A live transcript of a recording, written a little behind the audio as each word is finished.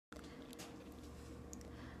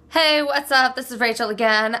Hey, what's up? This is Rachel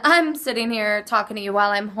again. I'm sitting here talking to you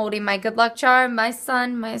while I'm holding my good luck charm, my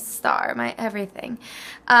sun, my star, my everything.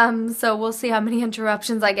 So we'll see how many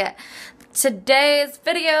interruptions I get. Today's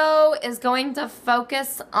video is going to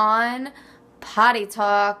focus on potty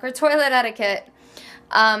talk or toilet etiquette.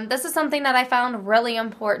 This is something that I found really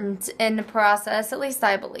important in the process, at least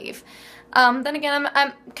I believe. Then again,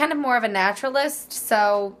 I'm kind of more of a naturalist,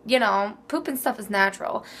 so, you know, poop and stuff is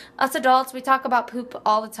natural. Us adults, we talk about poop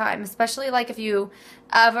all the time, especially like if you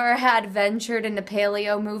ever had ventured into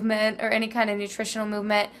paleo movement or any kind of nutritional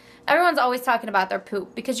movement. Everyone's always talking about their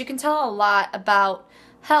poop because you can tell a lot about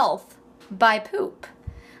health by poop.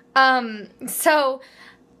 So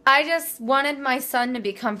I just wanted my son to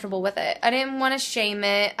be comfortable with it. I didn't want to shame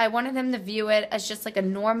it. I wanted him to view it as just like a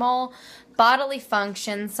normal bodily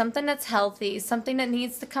function, something that's healthy, something that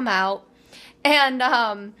needs to come out.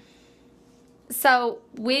 And so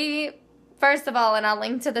we, first of all, and I'll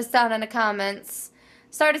link to this down in the comments,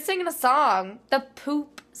 started singing a song, the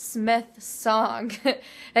Poop Smith song.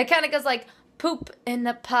 It kind of goes like, poop in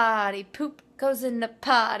the potty, poop goes in the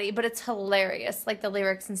potty, but it's hilarious, like the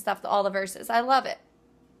lyrics and stuff, all the verses. I love it.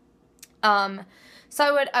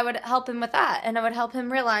 So I would help him with that, and I would help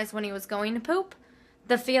him realize when he was going to poop,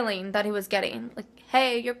 the feeling that he was getting, like,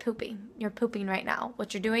 hey, you're pooping right now.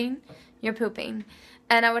 What you're doing, you're pooping.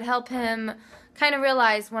 And I would help him kind of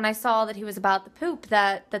realize when I saw that he was about to poop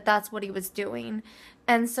that's what he was doing.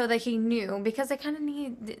 And so that he knew, because I kind of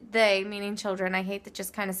need, they, meaning children, I hate to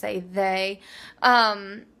just kind of say they,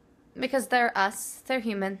 because they're us, they're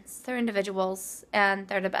humans, they're individuals, and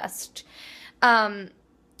they're the best.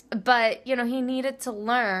 But, you know, he needed to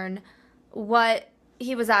learn what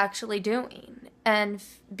he was actually doing and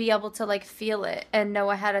be able to, like, feel it and know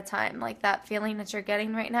ahead of time. Like, that feeling that you're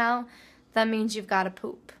getting right now, that means you've got to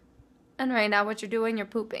poop. And right now what you're doing, you're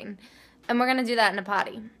pooping. And we're going to do that in a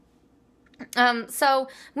potty. So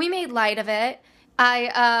we made light of it.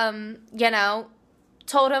 I, you know,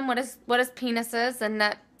 told him what his penis is and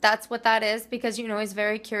that's what that is because, you know, he's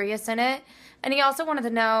very curious in it. And he also wanted to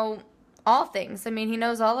know all things. I mean, he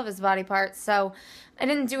knows all of his body parts, so I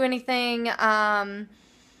didn't do anything to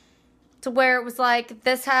where it was like,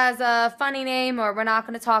 this has a funny name or we're not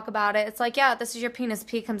going to talk about it. It's like, yeah, this is your penis,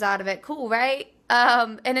 pee comes out of it. Cool, right?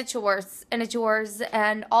 And it's yours,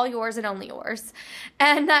 and all yours and only yours,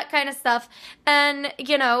 and that kind of stuff. And,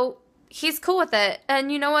 you know, he's cool with it.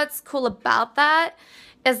 And you know what's cool about that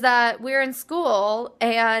is that we're in school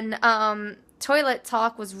and toilet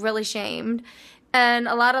talk was really shamed. And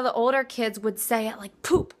a lot of the older kids would say it like,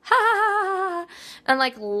 poop, ha, ha, ha, and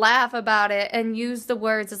like laugh about it and use the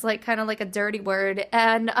words as like kind of like a dirty word.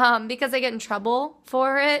 And because they get in trouble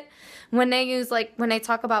for it when they use like, when they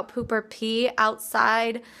talk about poop or pee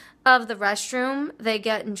outside of the restroom, they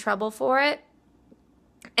get in trouble for it.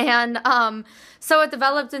 And so it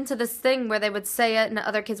developed into this thing where they would say it and the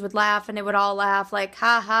other kids would laugh and they would all laugh like,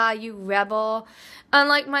 ha ha, you rebel. And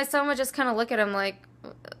like my son would just kind of look at him like,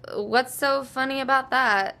 what's so funny about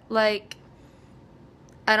that? Like,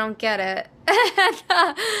 I don't get it.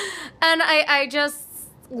 And I just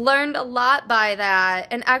learned a lot by that.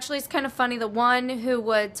 And actually it's kind of funny, the one who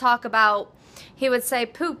would talk about, he would say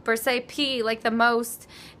poop or say pee like the most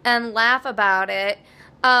and laugh about it.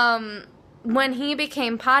 When he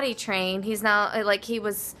became potty trained, he's now, like, he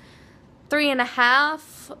was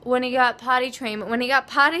 3.5 when he got potty trained. But when he got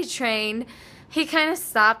potty trained, he kind of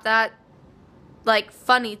stopped that, like,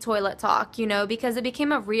 funny toilet talk, you know, because it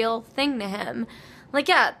became a real thing to him. Like,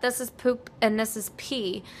 yeah, this is poop and this is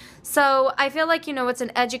pee. So I feel like, you know, it's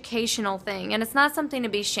an educational thing and it's not something to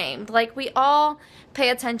be shamed. Like, we all pay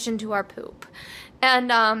attention to our poop. And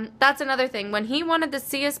that's another thing. When he wanted to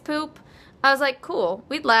see us poop, I was like, cool.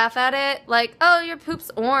 We'd laugh at it. Like, oh, your poop's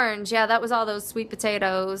orange. Yeah, that was all those sweet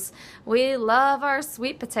potatoes. We love our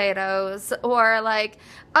sweet potatoes. Or like,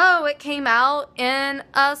 oh, it came out in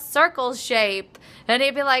a circle shape. And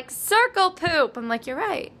he'd be like, circle poop. I'm like, you're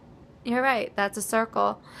right. You're right. That's a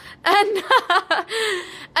circle. And,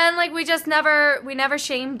 and like, we never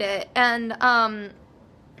shamed it. And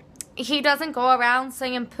he doesn't go around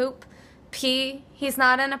saying poop, pee. He's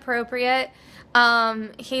not inappropriate.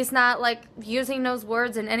 He's not like using those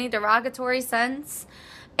words in any derogatory sense,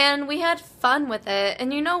 and we had fun with it.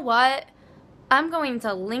 And you know what? I'm going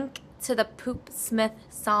to link to the Poop Smith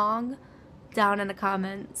song down in the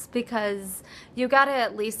comments because you gotta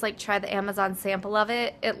at least like try the Amazon sample of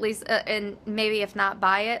it, at least, and maybe if not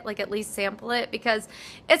buy it, like at least sample it because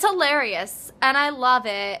it's hilarious and I love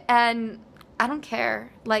it and I don't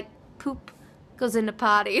care. Like, poop goes into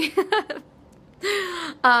potty.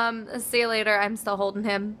 See you later. I'm still holding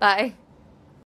him. Bye.